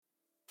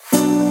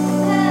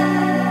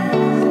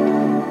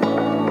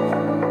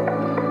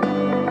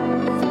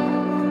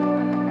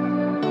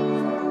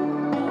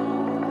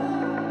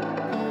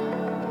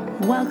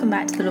welcome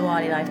back to the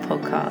Lawali Life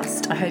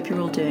podcast. I hope you're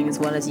all doing as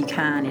well as you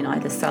can in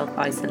either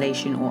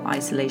self-isolation or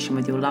isolation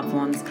with your loved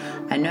ones.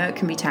 I know it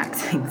can be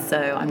taxing, so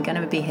I'm going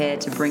to be here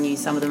to bring you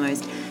some of the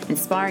most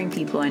inspiring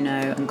people I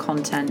know and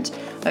content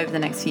over the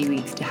next few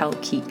weeks to help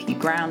keep you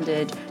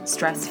grounded,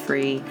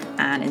 stress-free,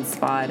 and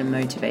inspired and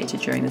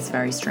motivated during this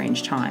very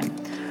strange time.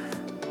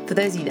 For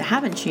those of you that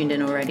haven't tuned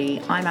in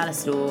already, I'm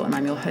Alice Law and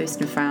I'm your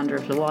host and founder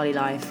of Lawali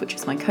Life, which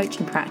is my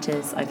coaching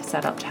practice I've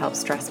set up to help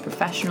stress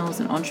professionals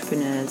and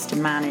entrepreneurs to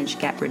manage,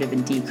 get rid of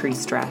and decrease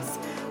stress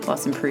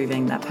whilst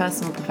improving their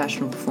personal and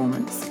professional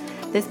performance.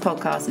 This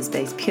podcast is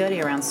based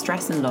purely around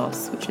stress and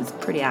loss, which is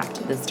pretty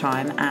apt at this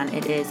time, and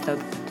it is a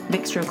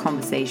mixture of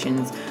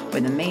conversations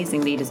with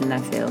amazing leaders in their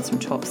fields, from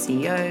top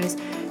CEOs,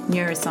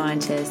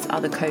 neuroscientists,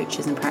 other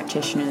coaches and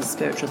practitioners,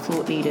 spiritual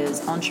thought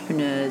leaders,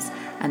 entrepreneurs,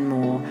 and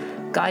more,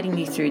 guiding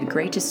you through the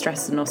greatest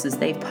stress and losses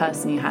they've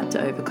personally had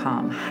to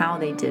overcome, how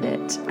they did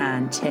it,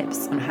 and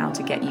tips on how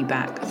to get you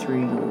back through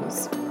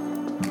yours.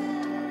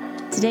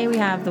 Today we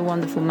have the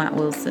wonderful Matt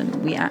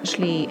Wilson. We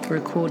actually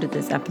recorded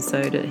this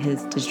episode at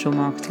his digital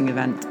marketing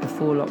event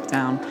before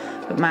lockdown,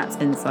 but Matt's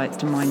insights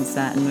to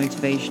mindset and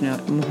motivation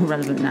are more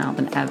relevant now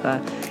than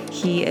ever.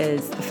 He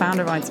is the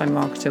founder of Einstein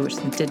Marketer, which is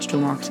a digital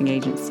marketing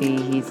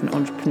agency. He's an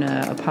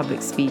entrepreneur, a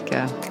public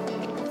speaker.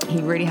 He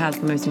really has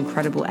the most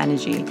incredible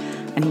energy,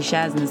 and he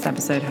shares in this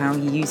episode how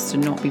he used to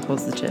not be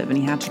positive and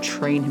he had to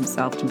train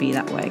himself to be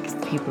that way because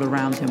the people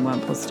around him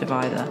weren't positive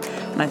either.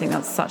 And I think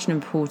that's such an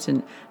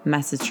important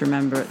message to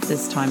remember at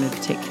this time in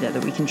particular,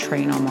 that we can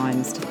train our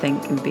minds to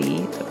think and be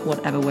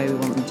whatever way we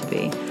want them to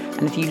be.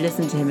 And if you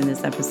listen to him in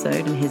this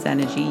episode and his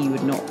energy, you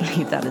would not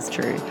believe that is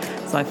true.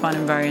 So I find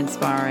him very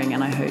inspiring,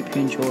 and I hope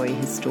you enjoy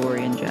his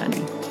story and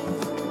journey.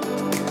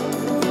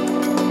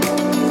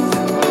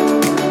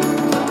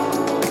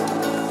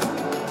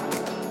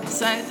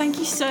 So thank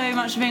you so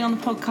much for being on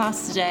the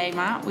podcast today,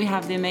 Matt. We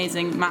have the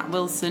amazing Matt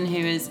Wilson, who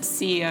is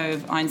CEO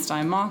of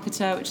Einstein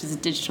Marketer, which is a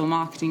digital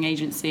marketing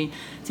agency.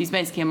 So he's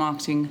basically a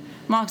marketing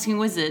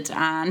wizard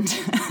and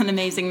an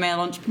amazing male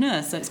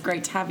entrepreneur. So it's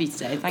great to have you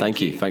today. Thank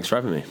you. Thanks for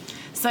having me.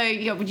 So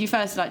would you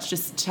first like to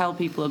just tell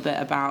people a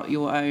bit about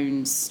your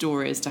own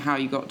story as to how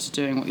you got to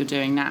doing what you're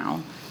doing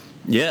now?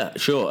 Yeah,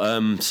 sure.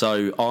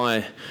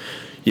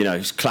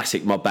 It's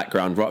classic, my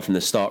background right from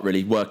the start,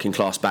 really, working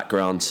class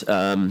background.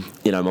 My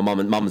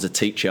mum's a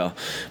teacher,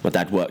 my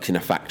dad worked in a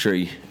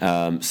factory,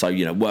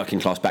 working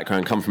class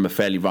background, come from a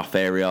fairly rough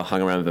area,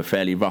 hung around with a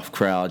fairly rough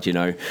crowd,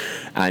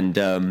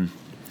 and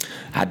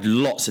had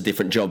lots of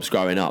different jobs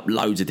growing up,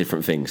 loads of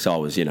different things. So I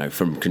was,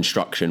 from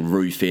construction,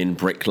 roofing,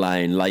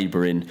 bricklaying,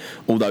 labouring,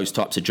 all those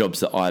types of jobs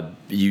that I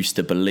used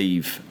to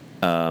believe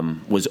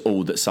was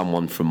all that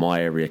someone from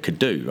my area could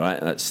do, right?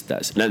 That's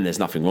and there's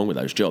nothing wrong with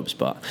those jobs,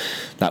 but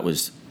that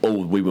was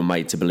all we were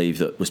made to believe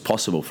that was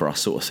possible for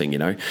us, sort of thing,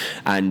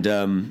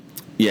 And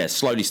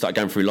slowly started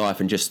going through life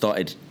and just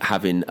started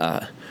having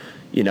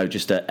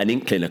an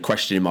inkling, a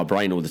question in my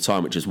brain all the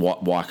time, which is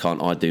why can't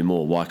I do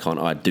more? Why can't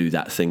I do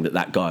that thing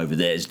that guy over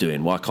there is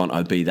doing? Why can't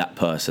I be that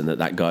person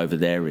that guy over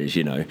there is,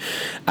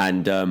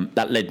 And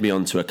that led me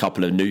on to a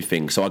couple of new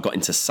things. So I got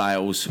into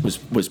sales,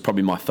 was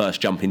probably my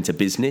first jump into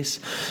business.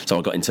 So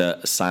I got into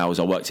sales.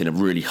 I worked in a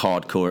really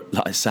hardcore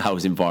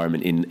sales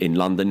environment in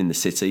London, in the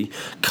city,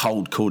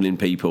 cold calling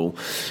people,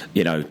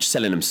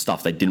 selling them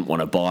stuff they didn't want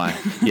to buy,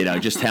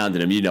 just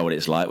hounding them. You know what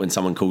it's like when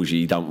someone calls you,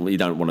 you don't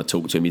want to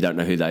talk to them, you don't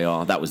know who they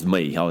are. That was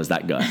me. I was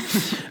that guy.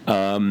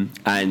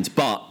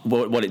 But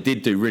what it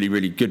did do really,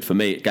 really good for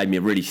me, it gave me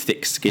a really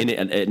thick skin.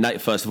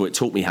 First of all, it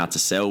taught me how to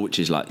sell, which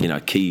is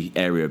a key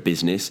area of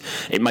business.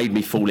 It made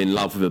me fall in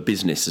love with a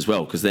business as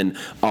well, because then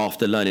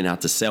after learning how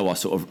to sell,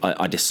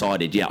 I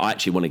decided, I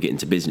actually want to get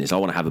into business. I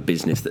want to have a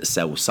business that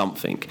sells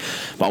something,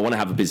 but I want to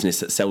have a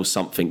business that sells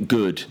something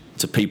good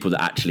to people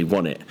that actually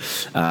want it,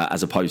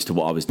 as opposed to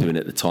what I was doing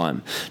at the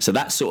time. So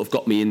that sort of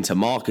got me into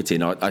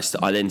marketing.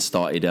 I then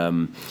started,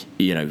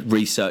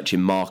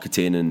 researching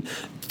marketing and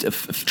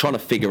trying to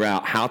figure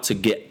out how to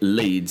get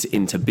leads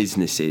into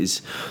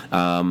businesses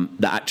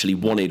that actually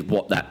wanted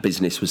what that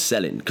business was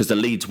selling, because the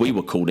leads we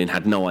were calling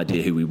had no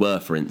idea who we were,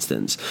 for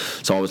instance.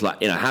 So I was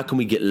like, how can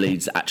we get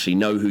leads that actually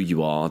know who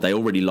you are, they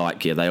already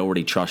like you, they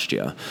already trust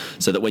you,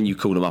 so that when you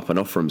call them up and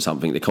offer them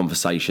something, the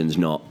conversation's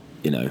not,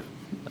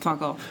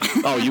 fuck off.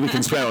 We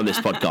can swear on this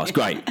podcast.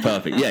 Great,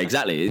 perfect. Yeah,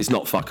 exactly. It's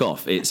not fuck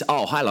off. It's,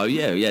 oh, hello,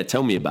 yeah,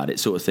 tell me about it,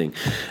 sort of thing.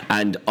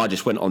 And I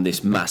just went on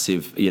this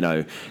massive,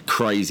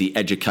 crazy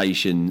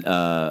education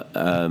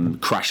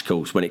crash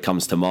course when it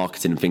comes to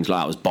marketing and things like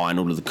that. I was buying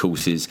all of the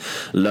courses,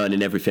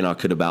 learning everything I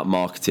could about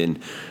marketing,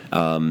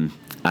 and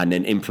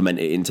then implement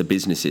it into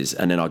businesses.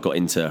 And then I got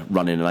into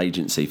running an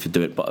agency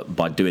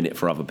by doing it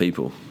for other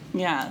people.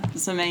 Yeah,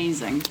 it's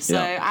amazing. So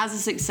as a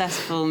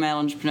successful male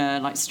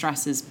entrepreneur,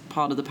 stress is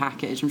part of the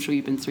package. I'm sure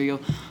you've been through your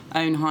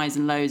own highs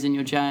and lows in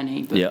your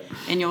journey. But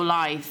in your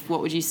life,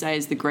 what would you say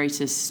is the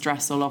greatest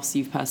stress or loss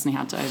you've personally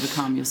had to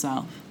overcome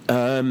yourself?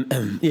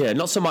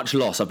 Not so much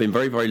loss. I've been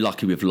very, very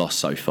lucky with loss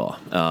so far.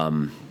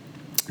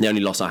 The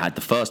only loss I had,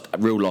 the first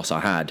real loss I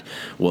had,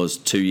 was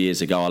 2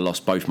 years ago. I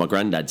lost both my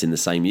granddads in the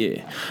same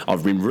year.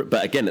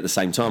 But again, at the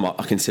same time,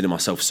 I consider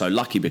myself so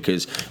lucky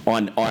because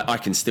I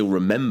can still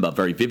remember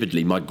very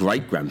vividly my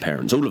great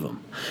grandparents, all of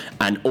them,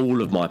 and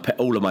all of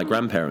my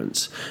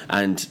grandparents.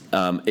 And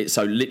it's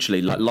so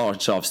literally like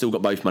large. So I've still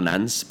got both my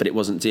nans, but it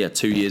wasn't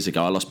 2 years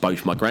ago I lost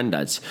both my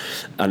granddads,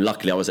 and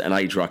luckily I was at an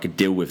age where I could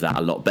deal with that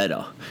a lot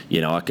better.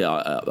 You know,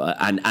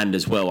 and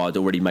as well, I'd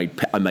already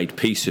made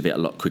peace with it a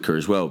lot quicker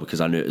as well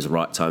because I knew it was the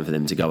right time for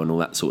them to go and all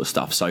that sort of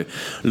stuff. So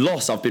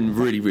loss, I've been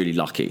really, really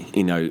lucky,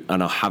 you know,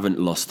 and I haven't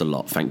lost a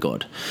lot, thank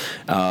God.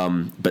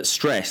 But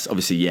stress,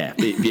 obviously, yeah,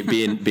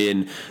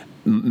 being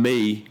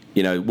me,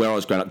 you know, where I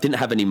was growing up, didn't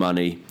have any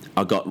money.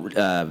 I got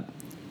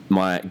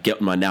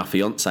my now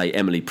fiance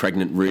Emily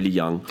pregnant really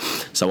young,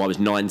 so I was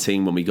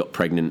 19 when we got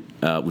pregnant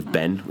with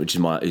Ben, which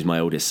is my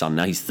oldest son.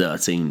 Now he's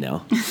 13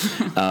 now.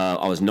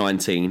 I was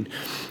 19,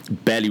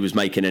 barely was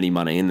making any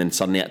money, and then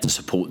suddenly had to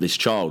support this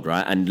child,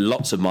 right? And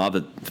lots of my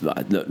other,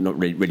 not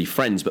really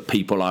friends, but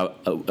people I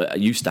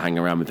used to hang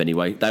around with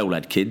anyway, they all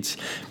had kids,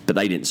 but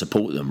they didn't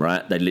support them,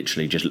 right? They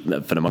literally just,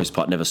 for the most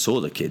part, never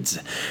saw the kids.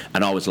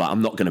 And I was like,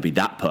 I'm not going to be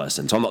that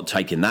person, so I'm not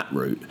taking that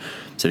route.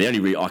 So the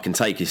only route I can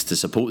take is to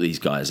support these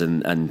guys,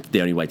 and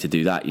the only way to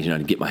do that is, you know,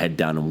 to get my head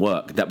down and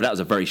work. That was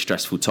a very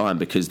stressful time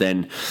because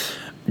then,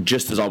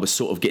 just as I was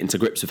sort of getting to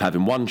grips with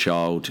having one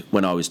child,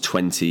 when I was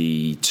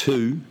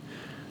 22,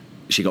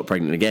 she got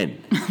pregnant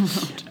again.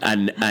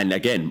 and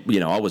again, you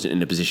know, I wasn't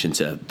in a position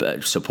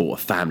to support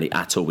a family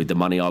at all with the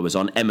money I was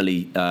on.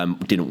 Emily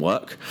didn't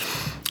work,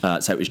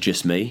 so it was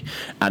just me.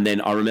 And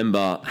then I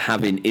remember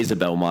having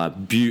Isabel, my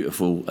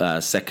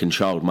beautiful second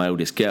child, my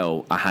oldest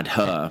girl. I had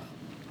her.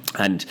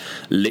 And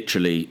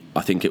literally,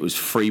 I think it was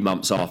 3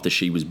 months after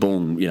she was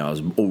born, you know, I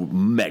was all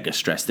mega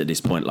stressed at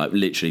this point. Like,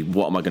 literally,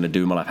 what am I going to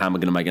do in my life? How am I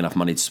going to make enough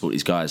money to support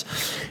these guys?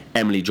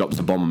 Emily drops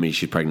the bomb on me.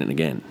 She's pregnant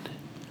again.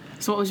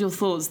 So what was your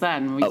thoughts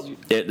then?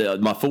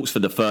 My thoughts for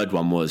the third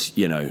one was,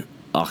 you know,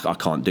 I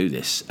can't do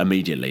this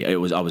immediately. I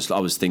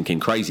was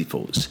thinking crazy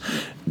thoughts.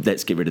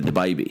 Let's get rid of the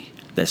baby.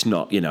 Let's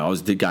not, you know, I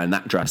was going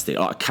that drastic.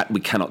 We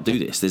cannot do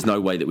this. There's no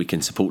way that we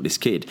can support this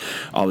kid.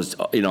 I was,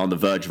 you know, on the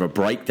verge of a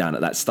breakdown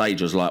at that stage.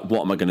 I was like,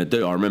 what am I going to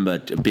do? I remember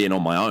being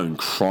on my own,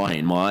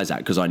 crying my eyes out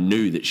because I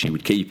knew that she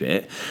would keep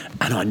it,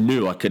 and I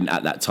knew I couldn't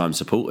at that time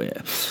support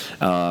it.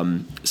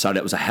 So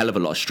that was a hell of a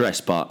lot of stress,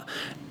 but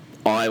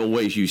I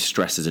always use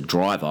stress as a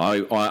driver.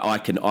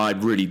 I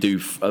really do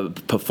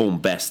perform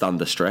best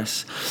under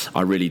stress.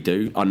 I really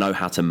do. I know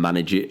how to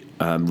manage it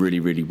really,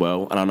 really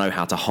well, and I know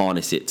how to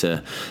harness it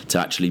to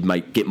actually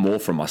get more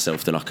from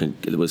myself than I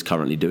was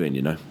currently doing.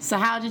 You know. So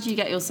how did you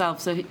get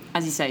yourself? So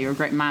as you say, you're a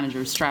great manager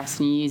of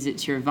stress, and you use it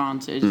to your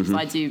advantage. Mm-hmm. So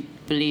I do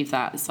believe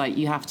that it's like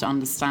you have to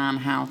understand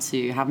how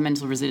to have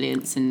mental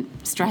resilience, and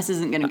stress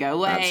isn't going to go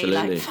away.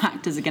 Absolutely. Like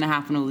factors are going to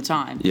happen all the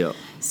time. Yeah.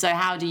 So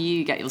how do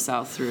you get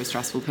yourself through a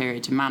stressful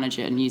period to manage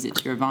it and use it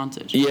to your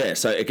advantage? Yeah.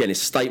 So again,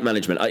 it's state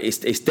management.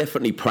 It's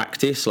definitely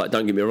practice. Like,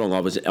 don't get me wrong, I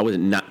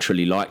wasn't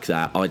naturally like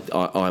that.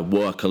 I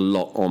work a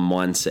lot on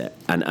mindset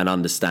and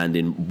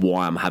understanding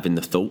why I'm having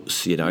the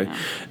thoughts. You know, yeah.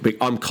 But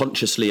I'm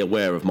consciously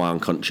aware of my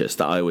unconscious.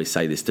 That I always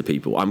say this to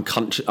people. I'm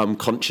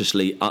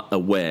consciously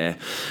aware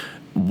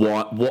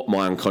what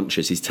my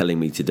unconscious is telling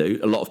me to do.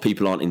 A lot of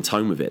people aren't in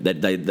tone with it.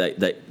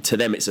 They to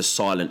them it's a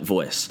silent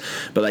voice,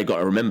 but they've got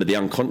to remember the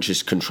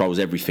unconscious controls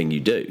everything you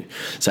do.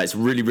 So it's a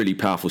really, really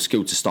powerful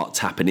skill to start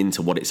tapping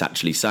into what it's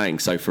actually saying.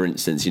 So for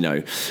instance, you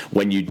know,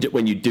 when you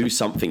do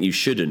something you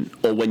shouldn't,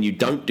 or when you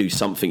don't do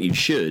something you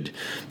should,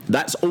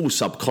 that's all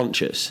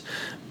subconscious.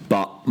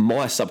 But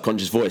my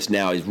subconscious voice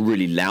now is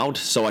really loud,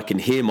 so I can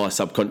hear my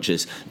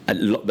subconscious,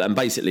 and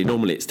basically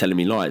normally it's telling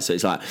me lies. So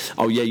it's like,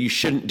 oh yeah, you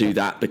shouldn't do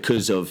that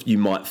because of you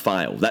might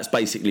fail. That's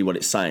basically what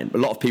it's saying. A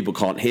lot of people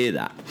can't hear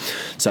that.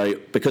 So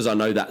because I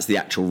know that's the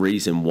actual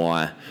reason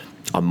why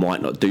I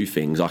might not do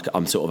things,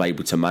 I'm sort of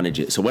able to manage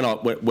it. So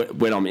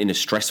when I'm in a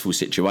stressful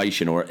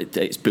situation or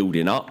it's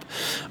building up,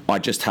 I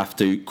just have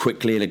to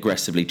quickly and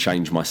aggressively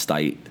change my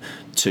state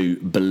to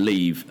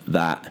believe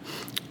that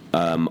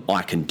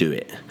I can do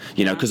it,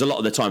 you know, because a lot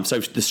of the time, so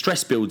the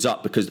stress builds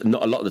up because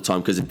not a lot of the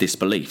time because of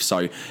disbelief.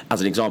 So as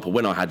an example,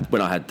 when I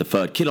had the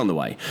third kid on the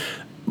way,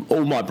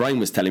 all my brain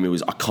was telling me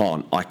was, I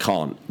can't,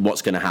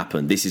 what's going to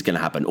happen, this is going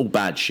to happen, all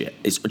bad shit.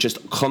 It's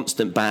just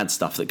constant bad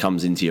stuff that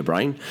comes into your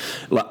brain,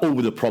 like all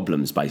the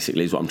problems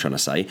basically is what I'm trying to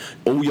say.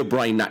 All your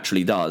brain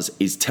naturally does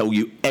is tell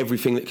you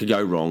everything that could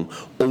go wrong,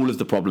 all of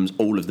the problems,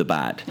 all of the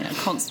bad. Yeah,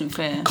 constant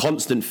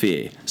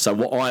fear. So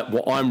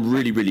what I'm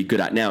really, really good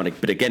at now,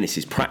 but again this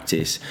is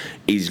practice,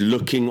 is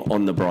looking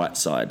on the bright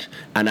side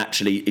and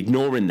actually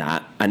ignoring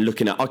that and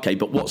looking at, okay,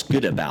 but what's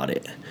good about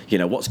it? You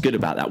know, what's good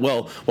about that?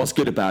 Well, what's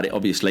good about it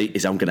obviously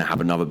is I'm going to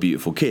have another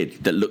beautiful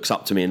kid that looks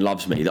up to me and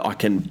loves me, that I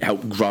can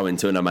help grow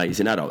into an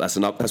amazing adult.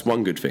 That's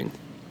one good thing.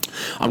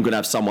 I'm going to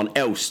have someone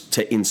else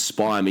to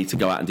inspire me to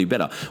go out and do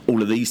better.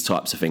 All of these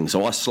types of things.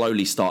 So I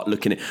slowly start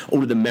looking at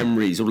all of the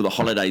memories, all of the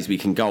holidays we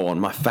can go on.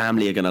 My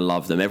family are going to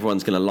love them.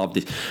 Everyone's going to love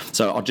this.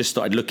 So I just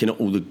started looking at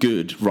all the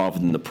good rather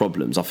than the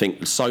problems. I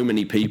think so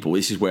many people,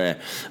 this is where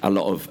a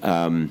lot of,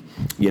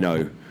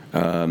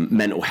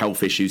 mental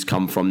health issues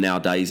come from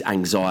nowadays,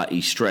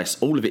 anxiety,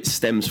 stress, all of it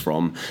stems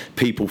from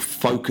people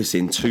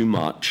focusing too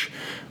much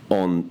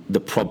on the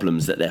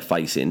problems that they're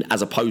facing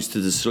as opposed to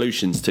the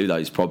solutions to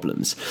those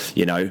problems.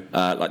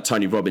 Like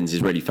Tony Robbins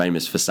is really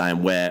famous for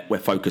saying where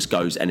focus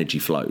goes, energy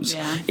flows.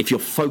 Yeah. If your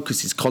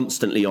focus is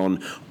constantly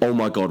on, oh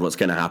my God, what's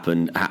going to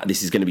happen?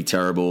 This is going to be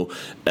terrible.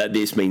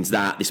 This means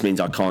that. This means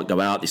I can't go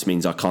out. This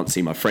means I can't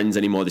see my friends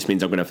anymore. This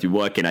means I'm going to have to be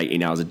working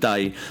 18 hours a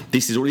day.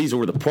 These are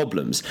all the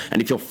problems.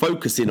 And if you're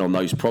focusing on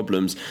those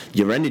problems,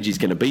 your energy is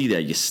going to be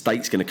there. Your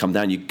state's going to come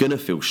down. You're going to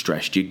feel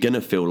stressed. You're going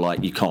to feel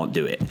like you can't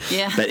do it.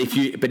 Yeah. But if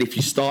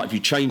you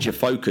change your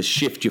focus,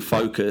 shift your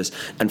focus,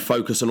 and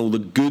focus on all the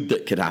good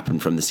that could happen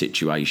from the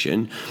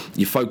situation,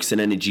 your focus and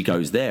energy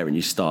goes there, and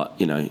you start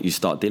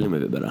dealing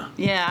with it better.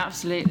 Yeah,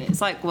 absolutely. It's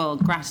like,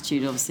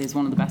 gratitude obviously is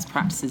one of the best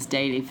practices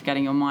daily for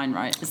getting your mind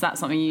right. Is that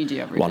something you do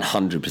every day?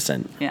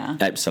 100%. Yeah.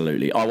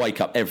 Absolutely. I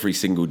wake up every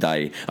single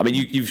day. I mean,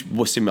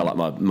 you've seen my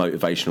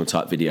motivational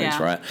type videos,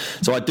 right?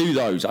 So I do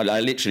those.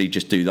 I literally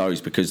just do those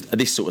because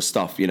this sort of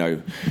stuff,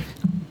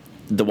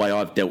 the way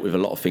I've dealt with a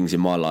lot of things in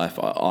my life,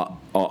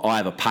 I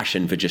have a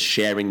passion for just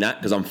sharing that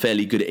because I'm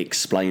fairly good at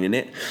explaining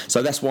it.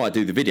 So that's why I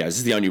do the videos. This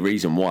is the only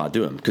reason why I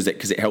do them, because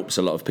it helps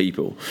a lot of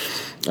people.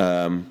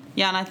 And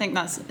I think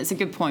it's a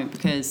good point,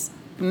 because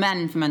for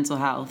mental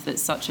health,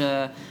 it's such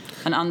an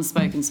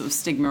unspoken sort of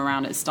stigma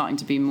around it. It's starting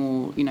to be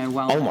more,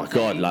 well. Oh my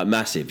God, like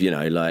massive,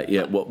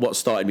 What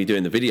started me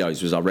doing the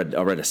videos was I read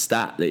a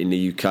stat that in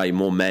the UK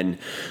more men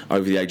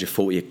over the age of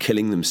 40 are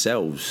killing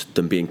themselves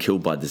than being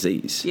killed by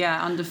disease.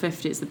 Yeah, under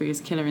 50, it's the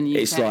biggest killer in the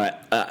UK. It's like,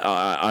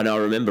 I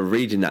remember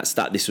reading that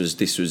stat. This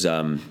was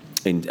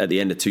at the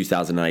end of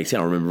 2018,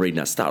 I remember reading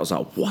that stat. I was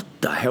like, what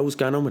the hell's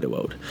going on with the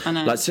world? I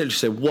know. Like,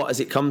 seriously, what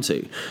has it come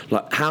to?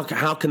 Like,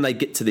 how can they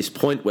get to this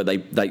point where they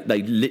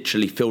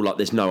literally feel like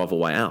there's no other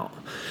way out?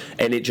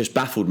 And it just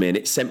baffled me, and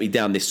it sent me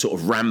down this sort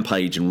of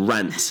rampage and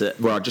rant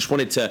where I just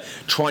wanted to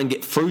try and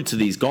get through to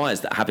these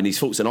guys that are having these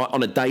thoughts. And I,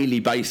 on a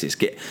daily basis,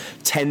 get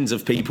tens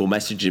of people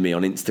messaging me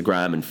on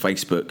Instagram and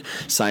Facebook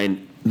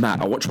saying,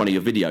 Matt, I watched one of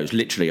your videos.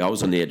 Literally, I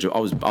was on the edge. I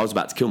was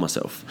about to kill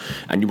myself,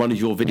 and one of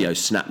your videos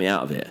snapped me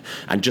out of it.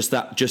 And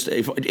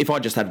if I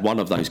just had one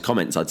of those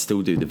comments, I'd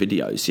still do the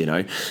videos,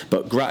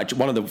 But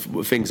one of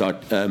the things I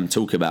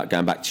talk about,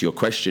 going back to your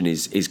question,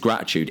 is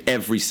gratitude.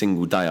 Every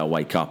single day I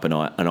wake up and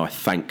I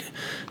thank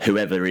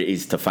whoever it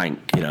is to thank,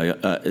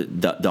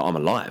 that I'm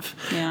alive.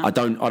 Yeah. I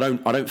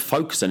don't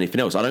focus on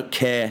anything else. I don't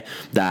care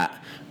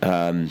that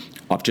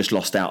I've just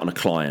lost out on a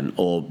client,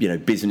 or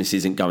business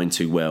isn't going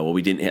too well, or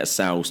we didn't hit a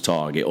sales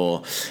target,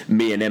 or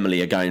me and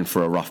Emily are going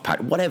for a rough patch.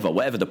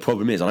 Whatever the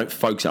problem is, I don't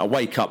focus. I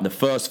wake up and the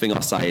first thing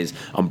I say is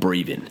I'm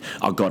breathing.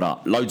 I got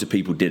up. Loads of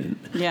people didn't.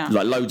 Yeah.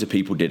 Like loads of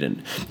people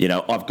didn't.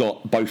 I've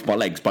got both my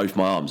legs, both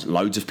my arms.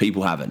 Loads of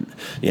people haven't.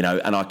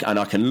 And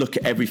I can look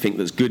at everything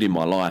that's good in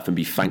my life and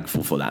be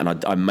thankful for that.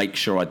 And I make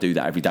sure I do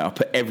that every day. I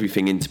put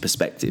everything into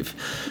perspective.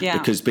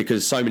 Yeah.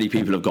 Because so many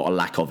people have got a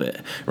lack of it,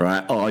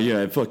 right? Oh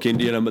yeah, fucking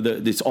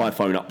this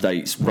iPhone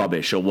update's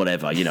rubbish or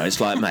whatever.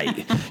 It's like,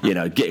 mate,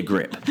 get a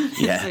grip.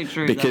 Yeah. So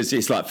true, because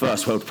it's like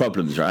first world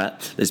problems, right?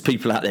 There's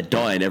people out there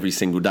dying every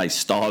single day,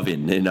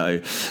 starving,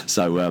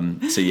 So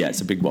yeah,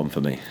 it's a big one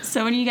for me.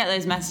 So when you get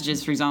those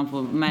messages, for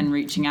example, men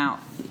reaching out,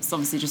 it's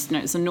obviously just,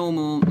 it's a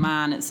normal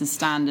man, it's a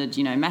standard,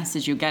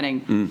 message you're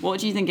getting. What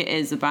do you think it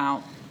is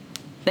about?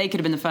 They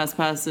could have been the first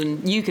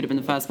person, you could have been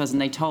the first person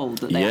they told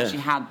that they actually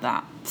had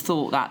that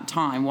thought that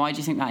time. Why do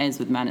you think that is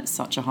with men? It's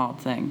such a hard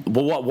thing.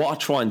 Well, what I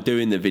try and do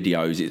in the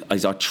videos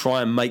is I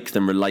try and make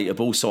them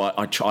relatable. So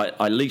I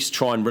at least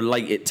try and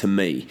relate it to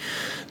me.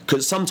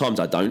 Because sometimes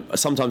I don't.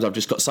 Sometimes I've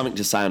just got something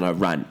to say and I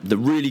rant. The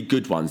really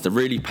good ones, the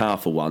really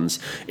powerful ones,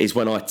 is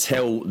when I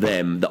tell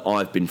them that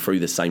I've been through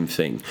the same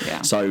thing.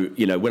 Yeah. So,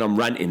 when I'm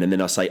ranting and then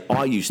I say,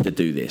 I used to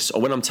do this.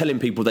 Or when I'm telling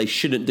people they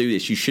shouldn't do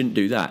this, you shouldn't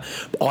do that.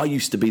 But I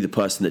used to be the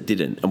person that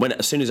didn't. And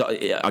as soon as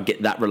I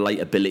get that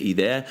relatability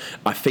there,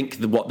 I think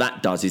that what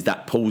that does is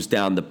that pulls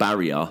down the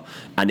barrier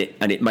and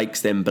it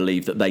makes them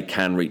believe that they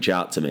can reach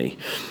out to me.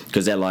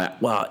 Because they're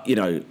like, well,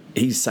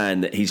 he's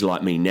saying that he's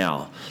like me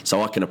now,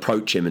 so I can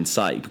approach him and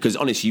say, because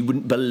honestly, you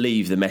wouldn't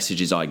believe the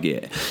messages I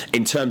get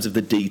in terms of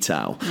the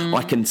detail.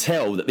 I can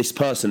tell that this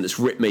person that's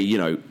ripped me,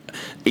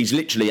 he's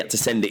literally had to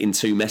send it in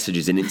 2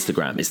 messages in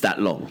Instagram. It's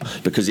that long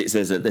because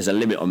there's a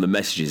limit on the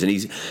messages, and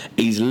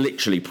he's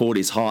literally poured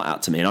his heart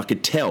out to me, and I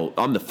could tell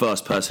I'm the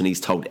first person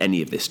he's told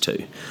any of this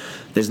to.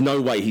 There's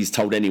no way he's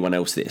told anyone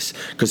else this,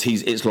 because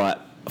it's like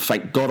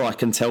thank God I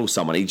can tell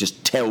someone. He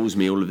just tells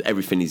me all of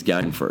everything he's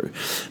going through.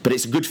 But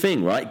it's a good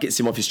thing, right? It gets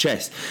him off his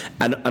chest.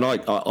 And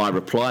I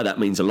reply. That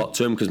means a lot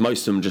to him, because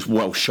most of them are just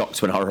well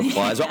shocked when I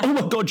reply. It's like, oh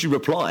my God, you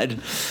replied.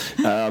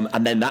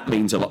 And then that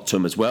means a lot to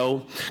him as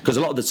well. Because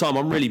a lot of the time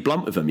I'm really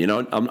blunt with them, you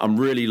know. I'm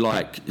really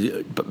like,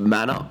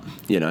 man up,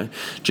 you know.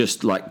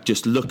 Just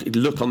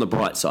look on the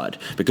bright side,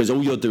 because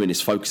all you're doing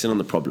is focusing on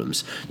the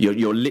problems.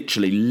 You're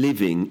literally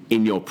living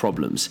in your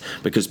problems,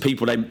 because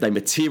people, they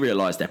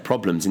materialise their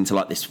problems into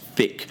like this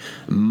thick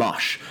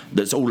mush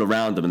that's all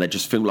around them, and they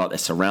just feel like they're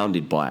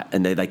surrounded by it,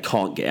 and they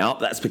can't get out.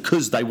 That's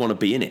because they want to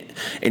be in it.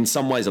 In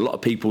some ways, a lot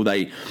of people,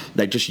 they're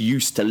just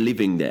used to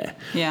living there.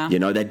 Yeah. You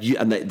know,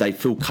 they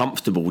feel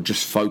comfortable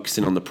just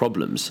focusing on the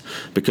problems,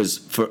 because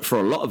for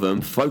a lot of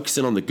them,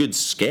 focusing on the good's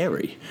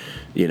scary.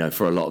 You know,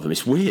 for a lot of them,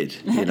 it's weird.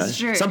 You know,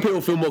 true. Some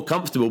people feel more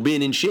comfortable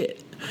being in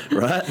shit,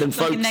 right, than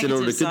focusing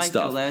on the good cycle,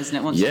 stuff. Though, isn't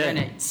it? Once you're in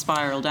it,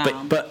 spiral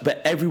down.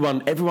 But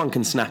everyone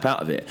can snap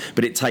out of it.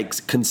 But it takes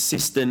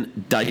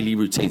consistent daily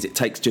routines. It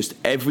takes just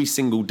every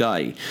single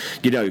day.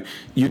 You know,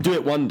 you do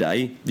it one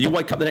day, you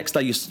wake up the next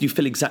day, you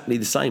feel exactly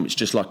the same. It's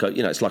just like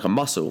it's like a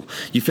muscle.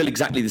 You feel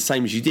exactly the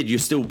same as you did. You're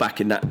still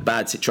back in that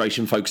bad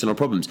situation, focusing on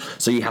problems.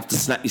 So you have to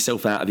snap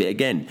yourself out of it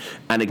again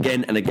and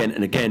again and again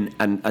and again,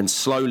 and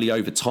slowly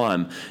over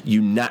time,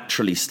 you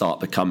naturally start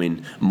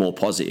becoming more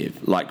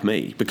positive, like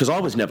me, because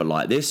I was never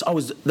like this. I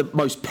was the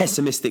most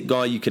pessimistic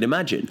guy you could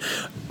imagine.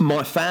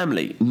 My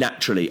family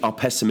naturally are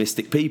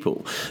pessimistic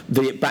people.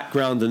 The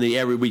background and the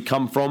area we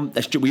come from,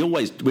 we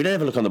don't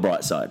ever look on the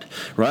bright side,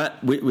 right?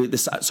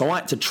 So I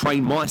had to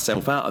train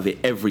myself out of it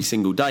every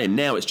single day, and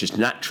now it's just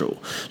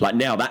natural. Like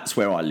now, that's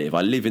where I live.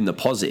 I live in the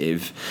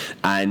positive,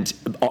 and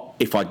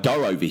if I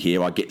go over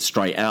here, I get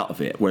straight out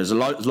of it. Whereas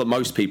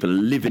most people are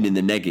living in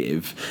the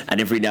negative, and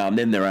every now and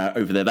then they're out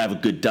over there, they have a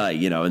good day,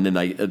 you know, and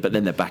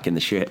then they're back in the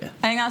shit. I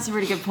think that's a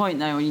really good point,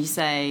 though, when you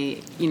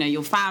say, you know,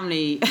 your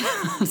family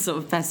sort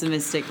of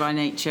pessimistic by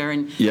nature,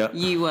 and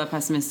you were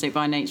pessimistic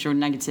by nature or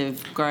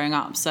negative growing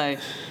up. So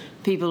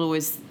people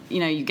always, you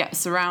know, you get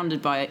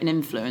surrounded by an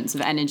influence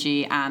of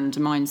energy and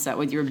mindset,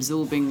 whether you're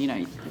absorbing, you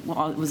know,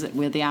 what was it?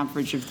 We're the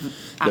average of the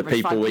average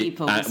people 5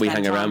 people we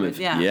hang around with.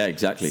 Yeah,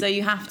 exactly. So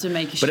you have to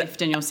make a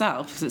shift in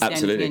yourself, because it's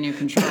absolutely the only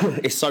thing in your control.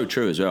 It's so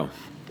true as well.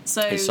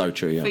 So it's so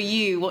true, yeah. For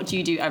you, what do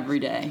you do every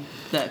day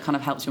that kind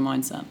of helps your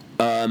mindset?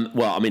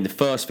 Well, I mean, the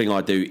first thing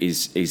I do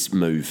is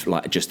move,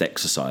 like just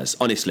exercise.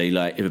 Honestly,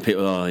 like if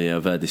people,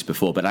 I've heard this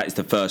before, but that is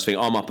the first thing.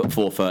 I'm up at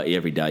 4:30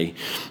 every day,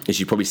 as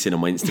you've probably seen on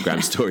my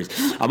Instagram stories.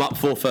 I'm up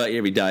 4:30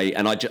 every day,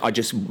 and I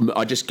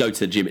just go to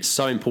the gym. It's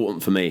so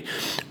important for me.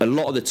 A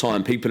lot of the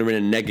time, people are in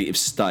a negative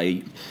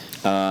state.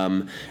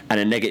 And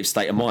a negative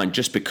state of mind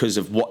just because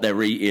of what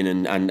they're eating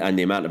and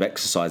the amount of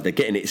exercise they're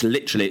getting.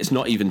 It's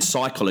not even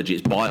psychology,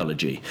 it's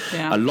biology.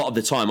 Yeah. A lot of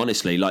the time,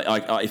 honestly, like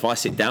if I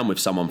sit down with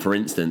someone, for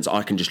instance,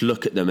 I can just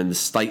look at them and the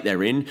state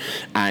they're in,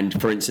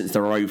 and for instance,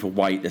 they're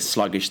overweight, they're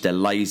sluggish, they're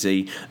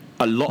lazy.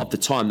 A lot of the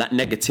time, that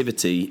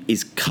negativity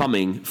is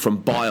coming from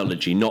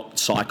biology, not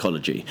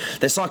psychology.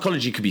 Their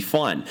psychology could be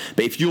fine,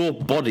 but if your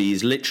body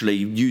is literally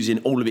using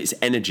all of its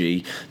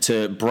energy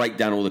to break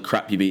down all the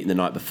crap you've eaten the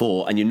night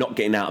before, and you're not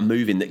getting out and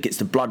moving, that gets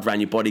the blood around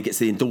your body, gets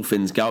the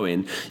endorphins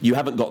going, you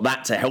haven't got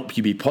that to help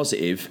you be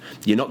positive,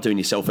 you're not doing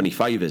yourself any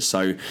favours.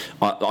 So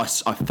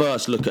I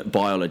first look at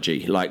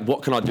biology, like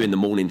what can I do in the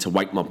morning to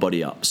wake my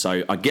body up?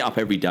 So I get up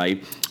every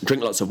day,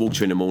 drink lots of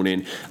water in the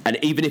morning, and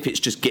even if it's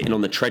just getting on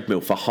the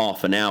treadmill for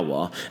half an hour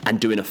and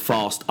doing a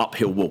fast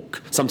uphill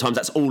walk. Sometimes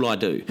that's all I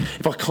do.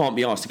 If I can't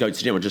be asked to go to the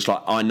gym, I'm just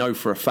like, I know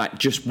for a fact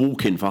just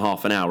walking for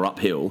half an hour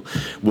uphill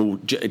will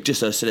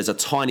so there's a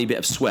tiny bit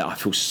of sweat. I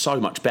feel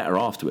so much better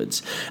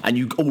afterwards, and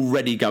you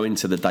already go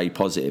into the day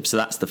positive. So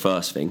that's the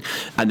first thing.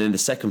 And then the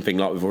second thing,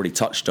 like we've already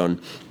touched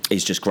on,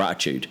 is just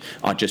gratitude.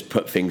 I just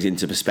put things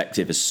into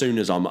perspective as soon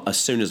as I'm up,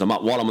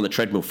 while I'm on the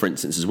treadmill, for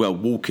instance, as well,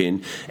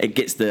 walking. It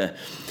gets the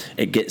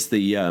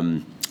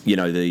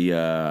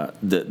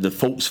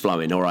thoughts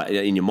flowing, all right,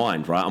 in your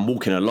mind, right? I'm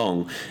walking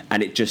along,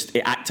 and it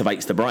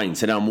activates the brain.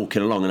 So now I'm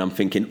walking along, and I'm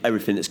thinking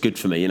everything that's good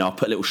for me. You know, I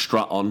put a little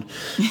strut on,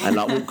 and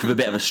like walk with a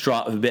bit of a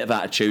strut, with a bit of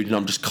attitude, and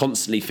I'm just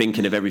constantly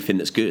thinking of everything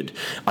that's good.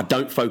 I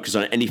don't focus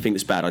on anything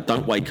that's bad. I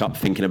don't wake up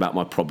thinking about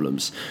my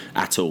problems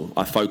at all.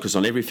 I focus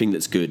on everything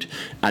that's good,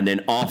 and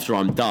then after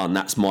I'm done,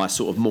 that's my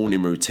sort of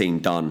morning routine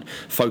done.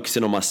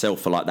 Focusing on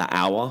myself for like that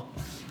hour.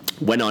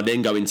 When I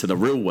then go into the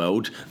real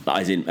world,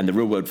 and the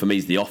real world for me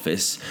is the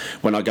office,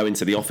 when I go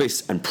into the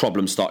office and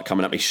problems start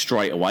coming at me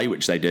straight away,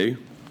 which they do,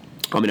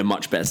 I'm in a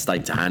much better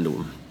state to handle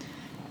them.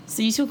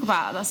 So you talk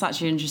about, that's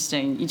actually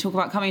interesting, you talk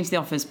about coming into the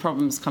office,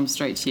 problems come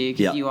straight to you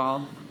because you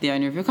are the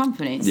owner of your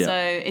company. Yeah. So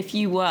if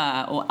you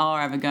were or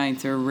are ever going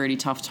through a really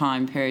tough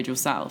time period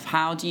yourself,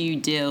 how do you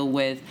deal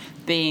with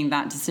being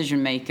that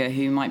decision maker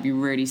who might be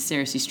really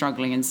seriously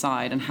struggling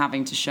inside and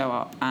having to show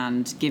up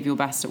and give your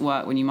best at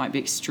work when you might be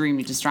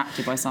extremely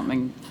distracted by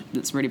something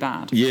that's really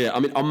bad? Yeah,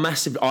 I mean, I'm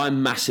massive.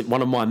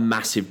 One of my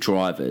massive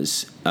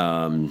drivers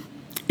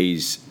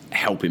is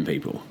helping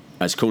people.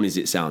 As corny as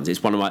it sounds,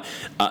 it's one of my.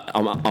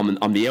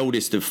 I'm the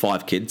eldest of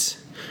 5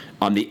 kids.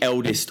 I'm the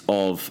eldest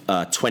of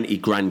 20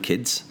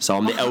 grandkids, so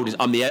I'm the eldest.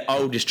 I'm the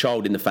oldest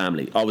child in the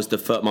family. I was the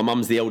first. My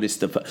mum's the oldest,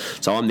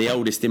 so I'm the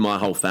eldest in my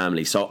whole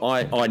family. So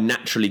I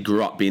naturally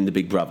grew up being the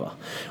big brother.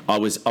 I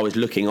was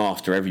looking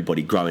after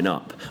everybody growing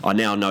up. I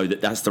now know that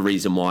that's the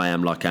reason why I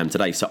am like I am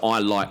today. So I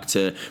like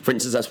to, for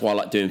instance, that's why I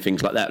like doing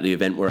things like that. The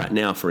event we're at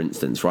now, for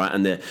instance, right,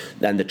 and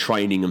the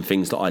training and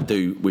things that I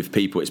do with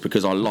people. It's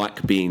because I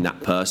like being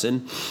that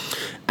person.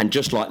 And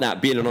just like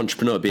that, being an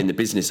entrepreneur, being the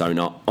business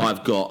owner,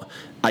 I've got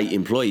 8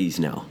 employees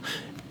now,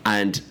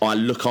 and I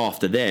look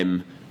after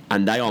them,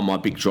 and they are my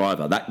big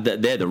driver.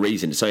 They're the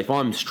reason. So if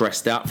I'm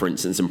stressed out, for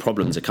instance, and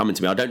problems are coming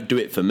to me, I don't do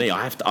it for me.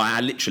 I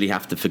literally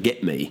have to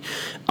forget me.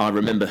 I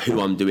remember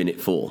who I'm doing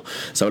it for.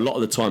 So a lot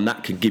of the time,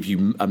 that could give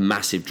you a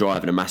massive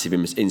drive and a massive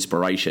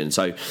inspiration.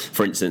 So,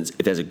 for instance,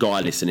 if there's a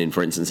guy listening,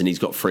 for instance, and he's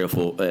got 3 or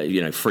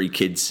 4, 3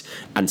 kids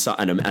and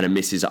a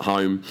missus at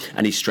home,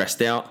 and he's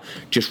stressed out,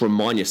 just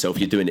remind yourself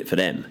you're doing it for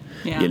them.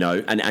 Yeah. You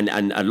know,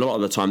 and a lot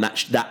of the time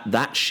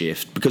that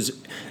shift, because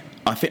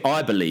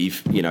I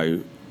believe, you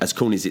know, as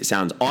corny as it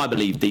sounds, I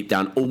believe deep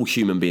down all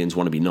human beings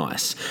want to be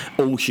nice.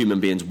 All human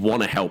beings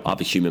want to help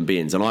other human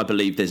beings. And I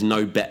believe there's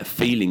no better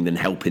feeling than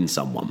helping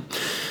someone.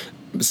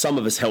 Some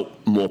of us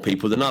help more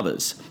people than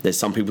others. There's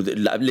some people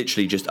that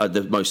literally just are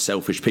the most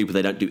selfish people.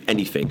 They don't do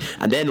anything,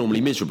 and they're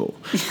normally miserable.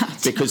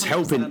 because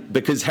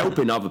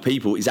helping other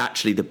people is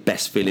actually the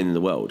best feeling in the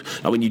world.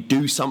 Like when you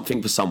do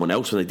something for someone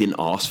else when they didn't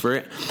ask for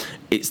it,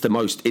 it's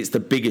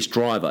the biggest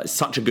driver. It's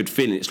such a good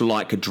feeling. It's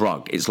like a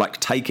drug. It's like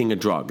taking a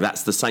drug.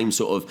 That's the same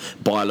sort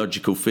of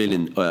biological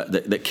feeling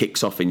that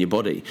kicks off in your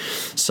body.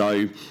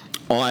 So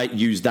I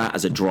use that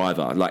as a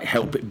driver, like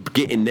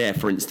get in there,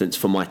 for instance,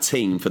 for my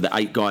team, for the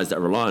 8 guys that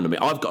are relying on me.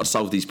 I've got to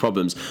solve these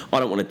problems. I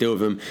don't want to deal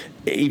with them.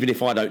 Even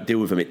if I don't deal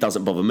with them, it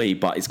doesn't bother me,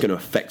 but it's going to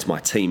affect my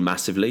team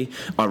massively.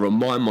 I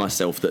remind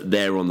myself that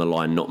they're on the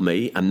line, not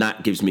me, and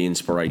that gives me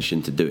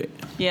inspiration to do it.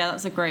 Yeah,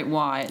 that's a great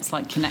why. It's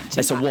like connecting.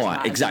 It's a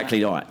why,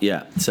 exactly right.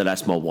 Yeah, so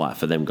that's my why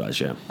for them guys.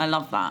 Yeah, I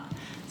love that.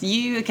 So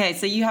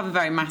you have a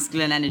very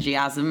masculine energy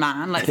as a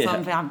man. Like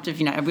some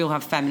have, we all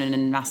have feminine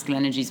and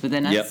masculine energies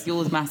within us. Yep.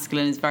 Yours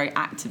masculine is very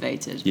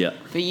activated. Yeah.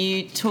 But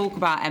you talk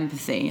about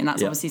empathy, and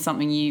that's obviously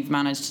something you've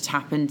managed to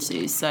tap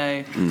into.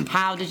 So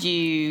how did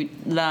you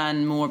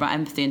learn more about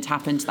empathy and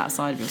tap into that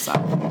side of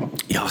yourself?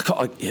 Yeah,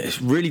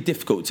 it's really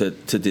difficult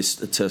to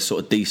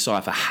sort of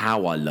decipher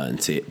how I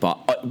learnt it, but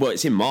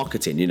it's in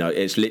marketing. You know,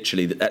 it's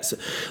literally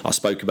I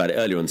spoke about it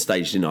earlier on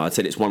stage. You know, I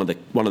said it's one of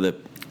the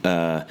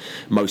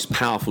most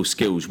powerful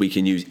skills we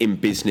can use in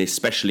business,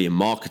 especially in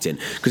marketing.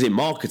 Because in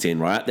marketing,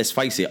 right, let's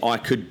face it,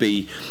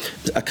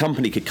 a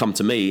company could come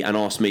to me and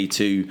ask me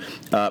to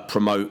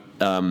promote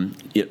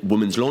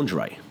women's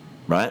lingerie.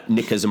 Right,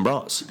 knickers and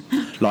bras.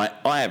 Like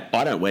I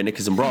don't wear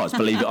knickers and bras,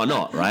 believe it or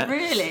not. Right.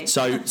 Really.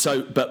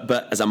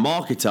 But as a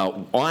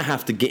marketer, I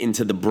have to get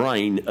into the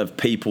brain of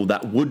people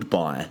that would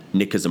buy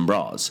knickers and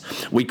bras.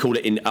 We call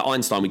it at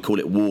Einstein. We call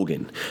it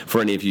warging.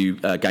 For any of you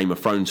Game of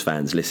Thrones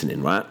fans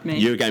listening, right? Me.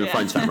 You're a Game of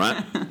Thrones fan,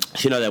 right?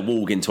 So you know they're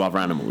warging to other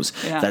animals.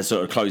 Yeah. They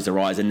sort of close their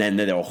eyes, and then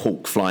they're a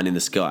hawk flying in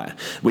the sky.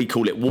 We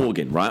call it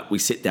warging, right? We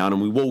sit down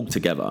and we warg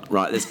together,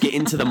 right? Let's get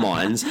into the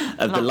minds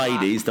of the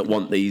ladies that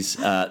want this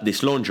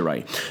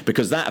lingerie.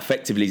 Because that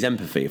effectively is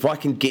empathy. If I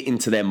can get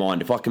into their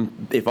mind, if I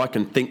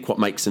can think what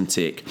makes them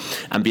tick,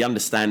 and be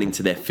understanding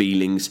to their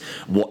feelings,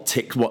 what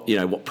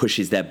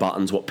pushes their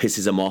buttons, what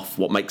pisses them off,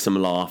 what makes them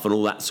laugh, and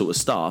all that sort of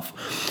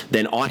stuff,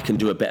 then I can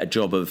do a better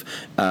job of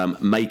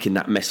making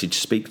that message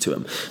speak to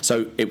them.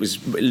 So it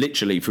was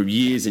literally from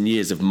years and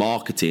years of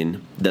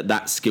marketing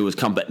that skill has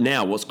come. But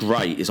now what's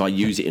great is I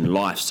use it in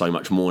life so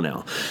much more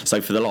now. So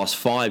for the last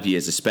 5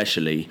 years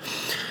especially,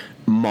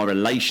 my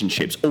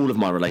relationships, all of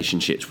my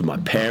relationships with my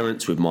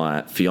parents, with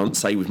my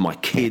fiance, with my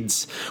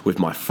kids, with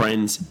my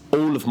friends,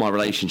 all of my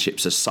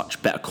relationships are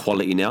such better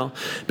quality now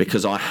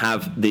because I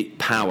have the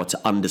power to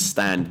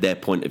understand their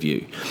point of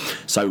view.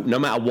 So no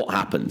matter what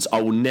happens,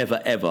 I will never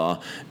ever,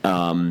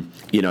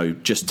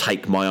 just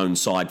take my own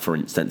side, for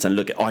instance. And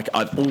look,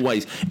 I've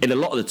always, in a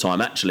lot of the time,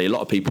 actually, a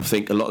lot of people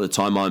think a lot of the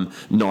time I'm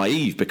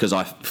naive because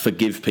I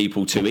forgive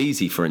people too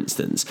easy, for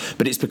instance.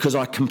 But it's because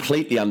I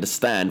completely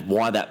understand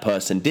why that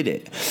person did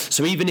it.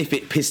 So even if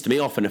it pissed me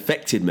off and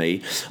affected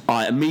me,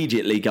 I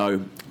immediately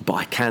go, but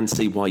I can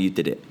see why you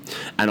did it.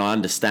 And I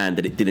understand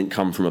that it didn't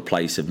come from a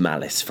place of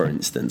malice, for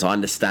instance. I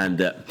understand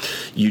that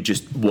you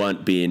just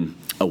weren't being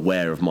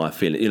aware of my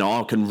feelings. You know,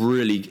 I can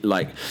really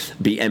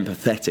be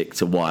empathetic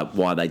to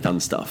why they done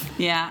stuff.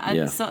 Yeah, and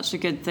it's such a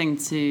good thing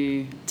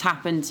to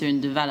tap into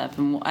and develop,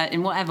 and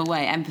in whatever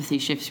way, empathy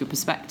shifts your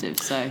perspective.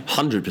 So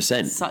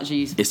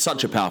 100%. It's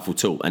such a powerful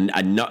tool,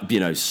 and not,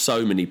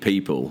 so many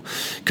people,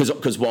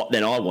 because what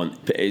then I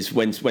want is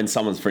when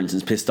someone's, for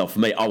instance, pissed off at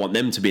me, I want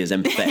them to be as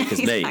empathetic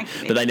as me,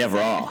 but they never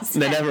are.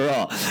 They never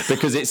are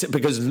because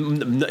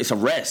it's a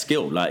rare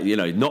skill.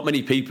 Not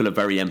many people are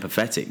very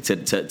empathetic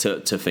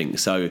to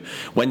things. So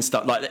when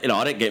stuff I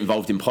don't get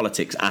involved in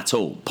politics at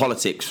all.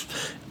 Politics,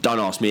 don't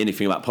ask me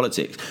anything about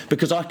politics,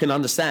 because I can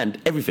understand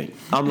everything.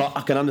 I'm like,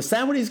 I can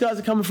understand where these guys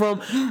are coming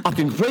from. I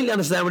can completely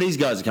understand where these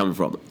guys are coming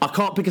from. I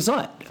can't pick a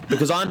side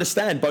because I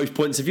understand both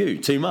points of view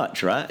too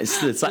much, right?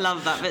 It's I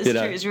love that, but it's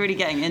true. It's really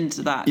getting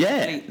into that.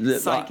 Yeah,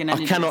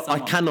 I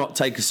cannot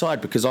take a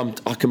side because I'm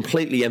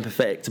completely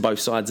empathetic to both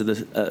sides of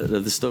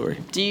the story.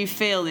 Do you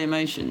feel the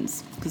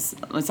emotions? Because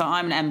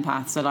I'm an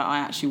empath, so like I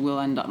actually will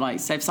end up like,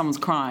 say if someone's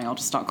crying, I'll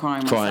just start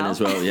crying myself. Crying as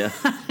well, yeah.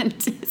 And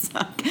it's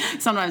like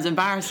sometimes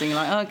embarrassing,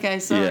 like, okay,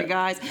 sorry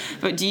guys.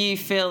 But do you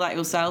feel that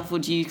yourself, or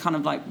do you kind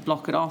of like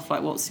block it off?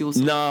 Like, what's your?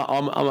 No,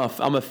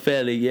 I'm a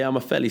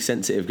fairly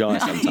sensitive guy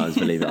sometimes.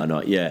 Believe it or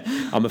not, yeah,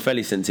 I'm a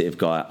fairly sensitive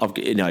guy.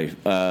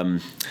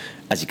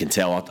 As you can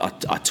tell,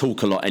 I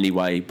talk a lot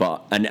anyway.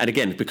 But and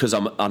again, because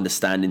I'm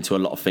understanding to a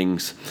lot of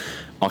things,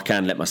 I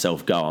can let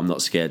myself go. I'm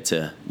not scared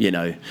to,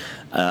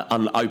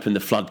 open the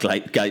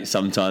floodgate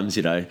sometimes,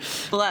 Well,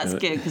 that's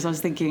good, because I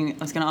was going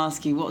to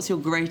ask you, what's your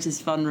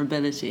greatest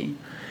vulnerability?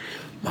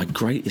 My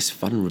greatest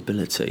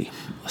vulnerability?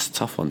 That's a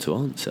tough one to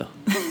answer.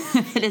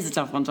 It is a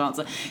tough one to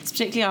answer. It's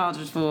particularly hard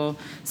for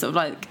sort of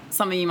like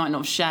something you might not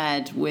have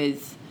shared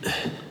with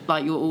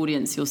like your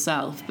audience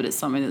yourself, but it's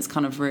something that's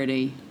kind of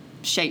really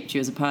shaped you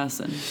as a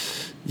person.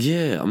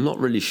 Yeah, I'm not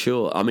really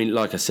sure. I mean,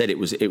 like I said, it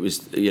was it was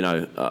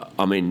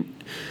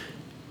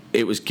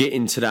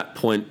getting to that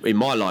point in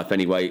my life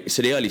anyway.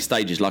 So the early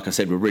stages, like I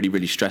said, were really,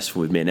 really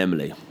stressful with me and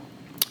Emily.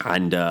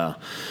 And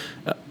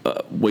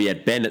we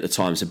had Ben at the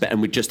time,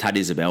 and we just had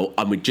Isabel,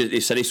 and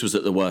so this was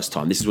at the worst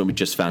time. This is when we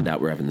just found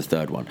out we're having the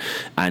third one,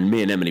 and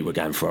me and Emily were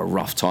going for a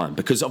rough time,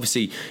 because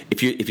obviously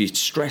if you're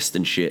stressed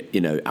and shit,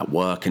 at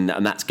work and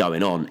that's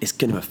going on, it's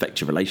going to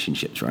affect your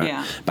relationships, right?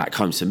 Yeah. Back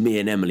home, so me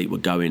and Emily were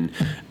going,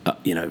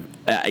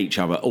 at each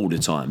other all the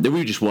time.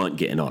 We just weren't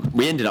getting on.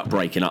 We ended up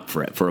breaking up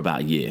for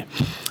about a year.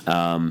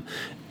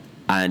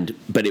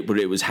 But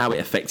it was how it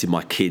affected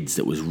my kids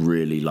that was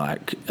really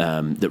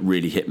that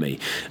really hit me,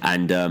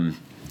 and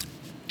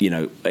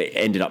it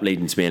ended up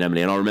leading to me and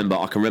Emily. And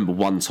I can remember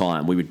one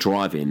time we were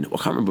driving. I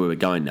can't remember where we were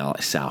going now,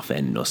 like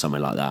Southend or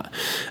something like that,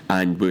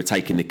 and we were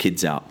taking the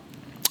kids out.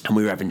 And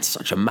we were having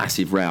such a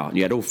massive row, and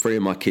you had all three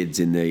of my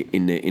kids in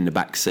the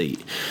back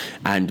seat,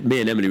 and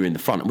me and Emily were in the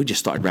front, and we just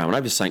started rowing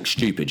over something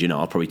stupid.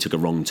 I probably took a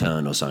wrong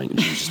turn or something,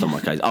 and she was just on my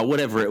case,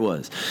 whatever it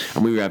was,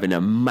 and we were having a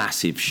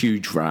massive,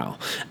 huge row,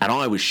 and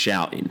I was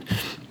shouting.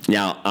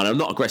 Now, and I'm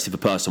not aggressive a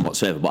person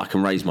whatsoever, but I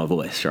can raise my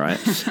voice, right?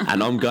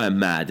 And I'm going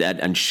mad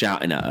and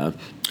shouting at her,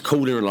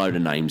 calling her a load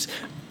of names.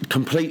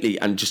 Completely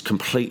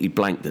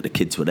blank that the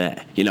kids were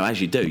there.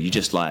 As you do, you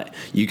just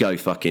you go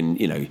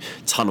fucking,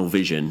 tunnel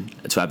vision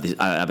to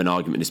have an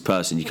argument with this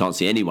person. You can't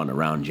see anyone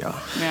around you.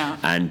 Yeah.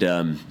 And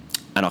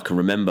I can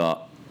remember.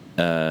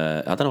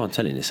 I don't know why I'm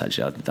telling this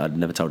actually. I'd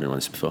never told anyone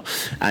this before.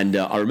 And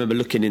I remember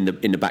looking in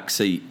the back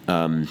seat.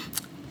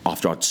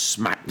 After I'd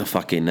smacked the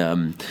fucking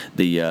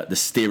the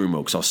steering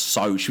wheel, because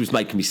she was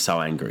making me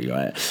so angry.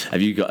 Right?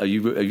 Have you got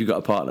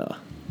a partner?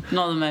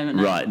 Not at the moment,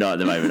 no. Right, not at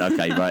the moment,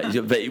 okay, right.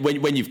 But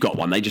when you've got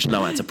one, they just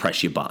know how to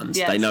press your buttons.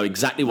 Yes. They know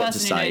exactly what to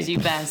say. Person who knows you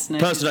best. Person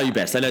who knows you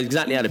best. They know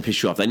exactly how to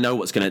piss you off. They know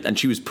what's going to... And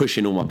she was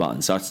pushing all my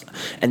buttons, so I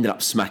ended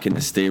up smacking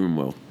the steering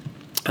wheel.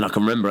 And I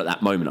can remember at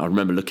that moment,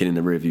 looking in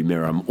the rearview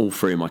mirror, and all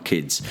three of my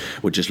kids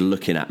were just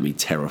looking at me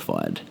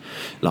terrified.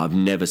 I've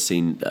never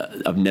seen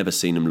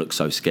them look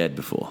so scared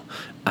before.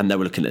 And they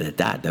were looking at their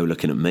dad. They were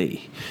looking at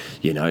me,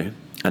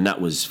 And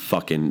that was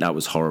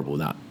horrible,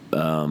 that.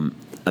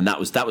 And that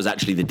was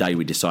actually the day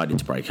we decided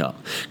to break up,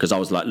 because I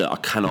was like, look, I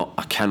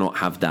cannot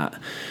have that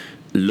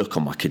look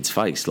on my kids'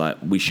 face. Like,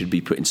 we should be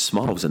putting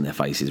smiles on their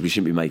faces. We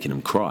shouldn't be making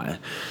them cry.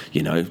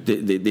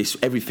 This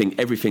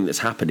everything that's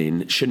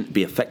happening shouldn't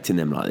be affecting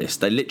them like this.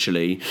 They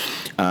literally.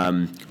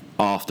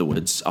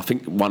 Afterwards, I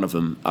think one of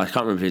them, I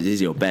can't remember if it was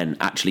Izzy or Ben,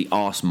 actually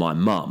asked my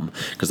mum,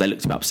 because they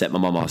looked a bit upset. My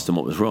mum asked them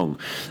what was wrong,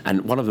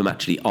 and one of them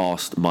actually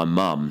asked my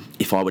mum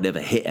if I would ever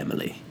hit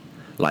Emily.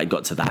 It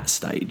got to that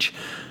stage.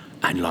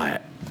 And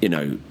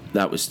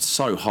that was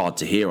so hard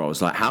to hear. I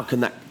was like, how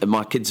can that...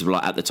 My kids were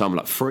at the time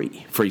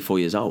 4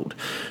 years old.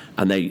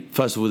 And they,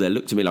 first of all, they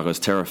looked at me like I was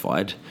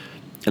terrified.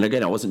 And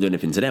again, I wasn't doing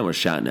anything to them, I was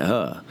shouting at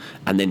her.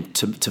 And then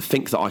to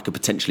think that I could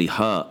potentially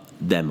hurt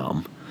their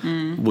mum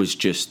was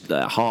just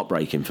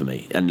heartbreaking for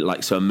me. And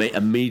so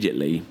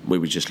immediately we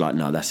were just like,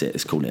 no, that's it,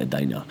 let's call it a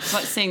day now. It's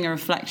like seeing a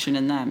reflection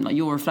in them.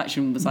 Your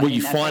reflection was well,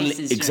 you finally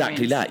faces,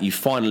 exactly that. You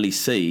finally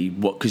see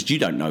what, because you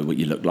don't know what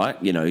you look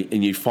like,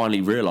 and you finally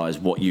realise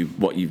what you've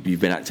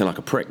been acting like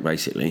a prick,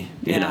 basically.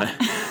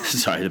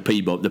 Sorry, the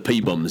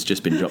P bomb has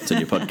just been dropped on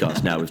your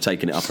podcast. Now we've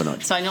taken it up a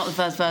notch. So I'm not the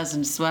first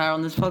person to swear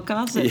on this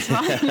podcast. It's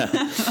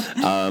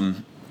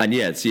fine. And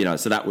yeah,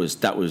 so that was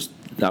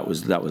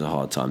a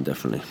hard time,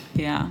 definitely.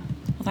 Yeah.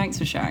 Well, thanks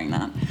for sharing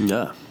that.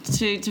 Yeah.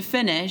 To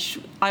finish,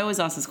 I always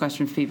ask this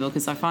question for people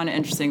because I find it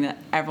interesting that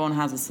everyone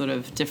has a sort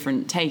of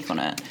different take on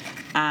it.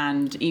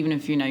 And even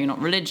if, you're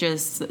not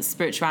religious,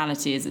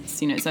 spirituality is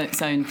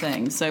its own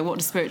thing. So what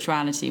does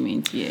spirituality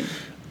mean to you?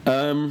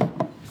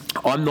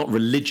 I'm not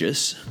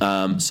religious,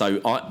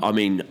 so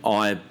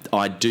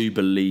I do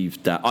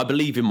believe that I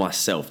believe in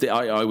myself.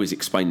 I always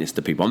explain this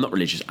to people. I'm not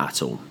religious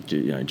at all.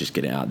 Just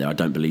get it out there. I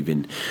don't believe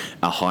in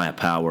a higher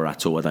power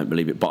at all. I don't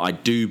believe it, but I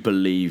do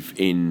believe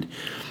in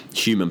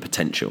human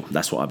potential.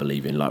 That's what I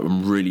believe in. Like,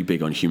 I'm really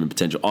big on human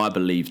potential. I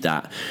believe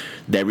that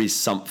there is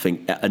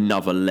something at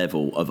another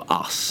level of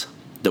us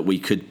that we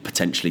could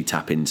potentially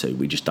tap into.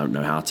 We just don't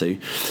know how to.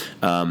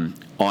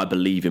 I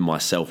believe in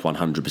myself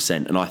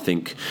 100%, and I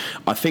think,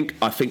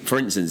 for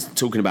instance,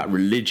 talking about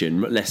religion,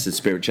 less than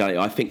spirituality,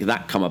 I think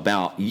that come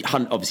about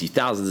obviously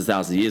thousands and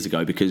thousands of years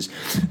ago because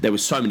there were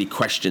so many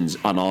questions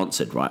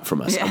unanswered, right,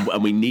 from us,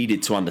 and we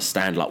needed to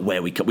understand like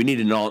where we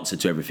needed an answer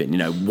to everything.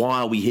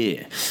 Why are we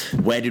here?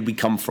 Where did we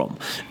come from?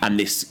 And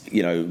this,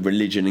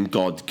 religion and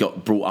God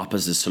got brought up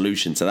as a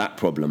solution to that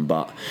problem,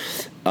 but.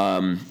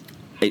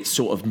 It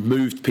sort of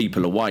moved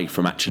people away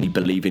from actually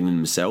believing in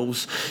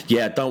themselves.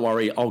 Yeah, don't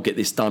worry, I'll get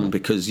this done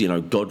because,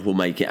 God will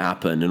make it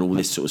happen and all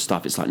this sort of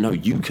stuff. It's like, no,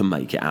 you can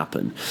make it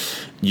happen.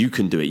 You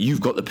can do it.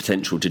 You've got the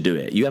potential to do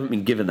it. You haven't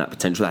been given that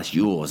potential. That's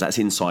yours. That's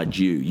inside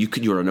you.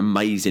 You're an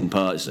amazing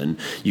person.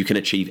 You can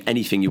achieve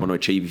anything you want to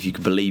achieve if you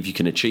can believe you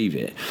can achieve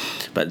it.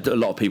 But a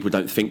lot of people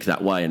don't think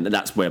that way, and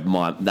that's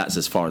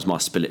as far as my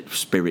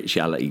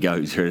spirituality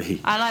goes, really.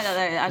 I like that,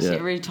 though. Actually,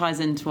 it really ties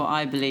into what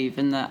I believe,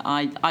 in that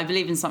I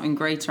believe in something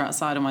greater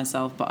outside of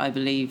myself, but I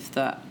believe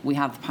that we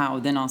have the power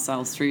within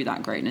ourselves through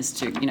that greatness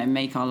to,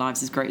 make our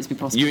lives as great as we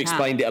possibly can. You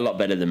explained it a lot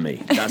better than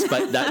me.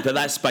 But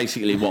that's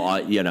basically what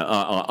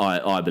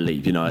I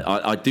believe.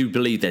 I do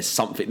believe there's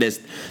something. There's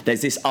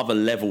this other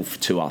level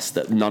to us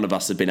that none of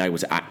us have been able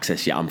to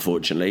access yet.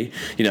 Unfortunately,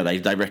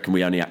 they reckon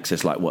we only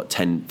access like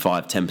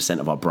 10%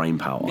 of our brain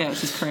power. Yeah,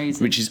 which is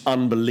crazy. Which is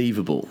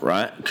unbelievable,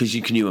 right? Because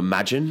can you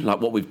imagine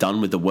like what we've done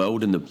with the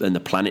world and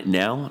the planet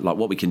now? Like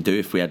what we can do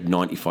if we had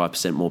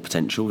 95% more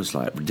potential is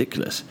like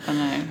ridiculous. I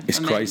know. It's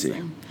amazing.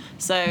 Crazy.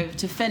 So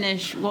to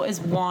finish, what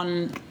is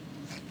one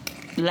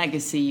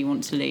legacy you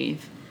want to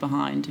leave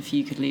behind? If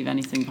you could leave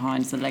anything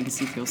behind as a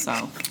legacy for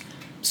yourself.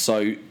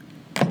 So,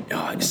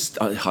 I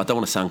don't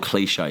want to sound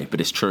cliche,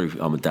 but it's true.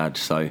 I'm a dad,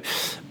 so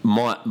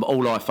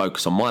all I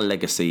focus on, my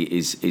legacy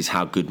is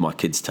how good my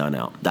kids turn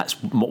out. That's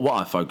what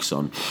I focus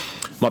on.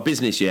 My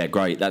business, yeah,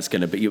 great. That's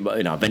going to be,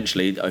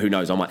 eventually, who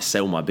knows? I might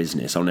sell my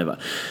business. I'll never.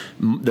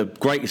 The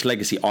greatest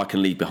legacy I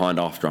can leave behind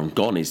after I'm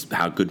gone is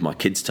how good my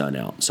kids turn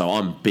out. So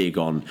I'm big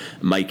on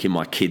making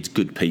my kids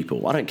good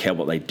people. I don't care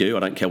what they do. I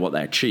don't care what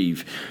they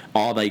achieve.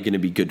 Are they going to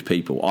be good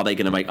people? Are they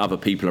going to make other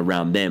people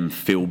around them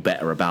feel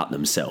better about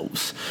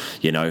themselves?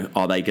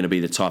 Are they going to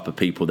be the type of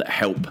people that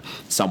help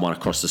someone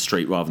across the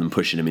street rather than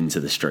pushing them into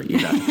the street?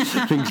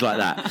 Things like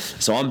that.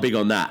 So I'm big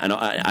on that.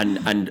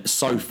 And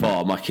so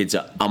far, my kids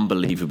are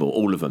unbelievable.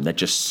 All of them. They're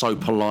just so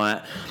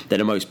polite. They're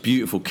the most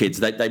beautiful kids.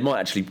 They might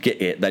actually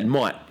get here. They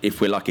might, if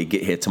we're lucky,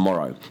 get here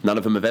tomorrow. None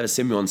of them have ever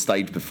seen me on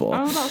stage before.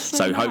 Oh, that's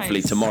so nice.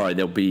 Hopefully tomorrow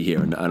they'll be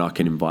here and I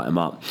can invite them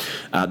up.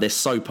 They're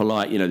so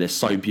polite. They're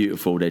so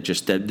beautiful. They're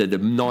the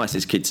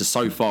nicest kids.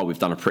 So far we've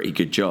done a pretty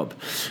good job.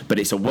 But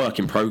it's a work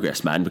in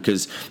progress, man,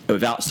 because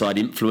of outside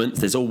influence,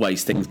 there's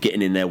always things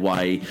getting in their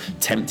way,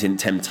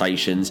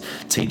 temptations,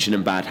 teaching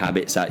them bad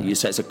habits at you.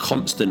 So it's a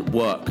constant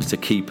work to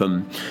keep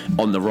them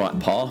on the right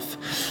path.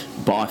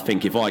 But I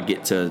think if I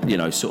get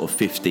to, sort of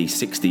 50,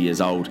 60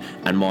 years old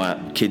and my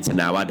kids are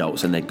now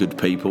adults and they're good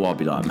people, I'll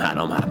be like, man,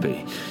 I'm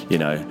happy.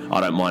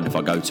 I don't mind if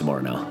I go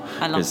tomorrow now.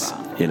 I love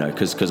that.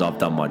 Because I've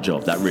done my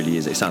job. That really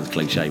is. It sounds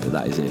cliche, but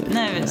that is it.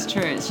 No, it's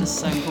true. It's just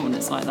so important.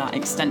 It's like that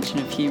extension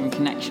of human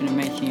connection and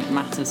making it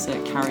matter so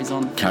it carries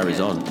on.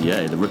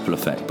 Yeah, the ripple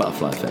effect,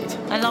 butterfly effect.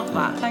 I love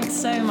that. Thanks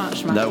so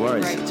much, Matt. No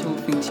worries. Great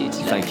talking to you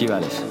today. Thank you,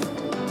 Alice.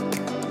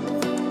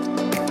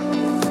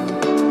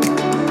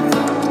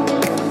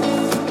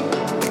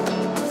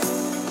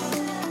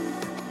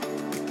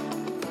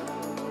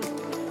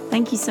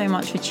 Thank you so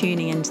much for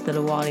tuning into the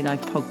Lawali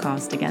Life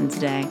podcast again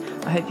today.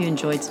 I hope you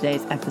enjoyed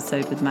today's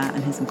episode with Matt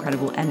and his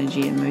incredible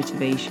energy and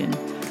motivation.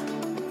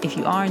 If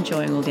you are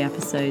enjoying all the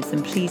episodes,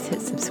 then please hit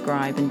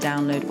subscribe and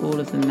download all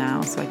of them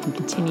now so I can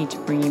continue to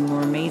bring you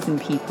more amazing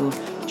people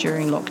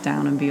during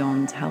lockdown and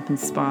beyond to help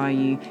inspire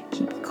you,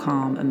 keep you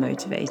calm and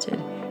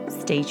motivated.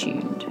 Stay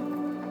tuned.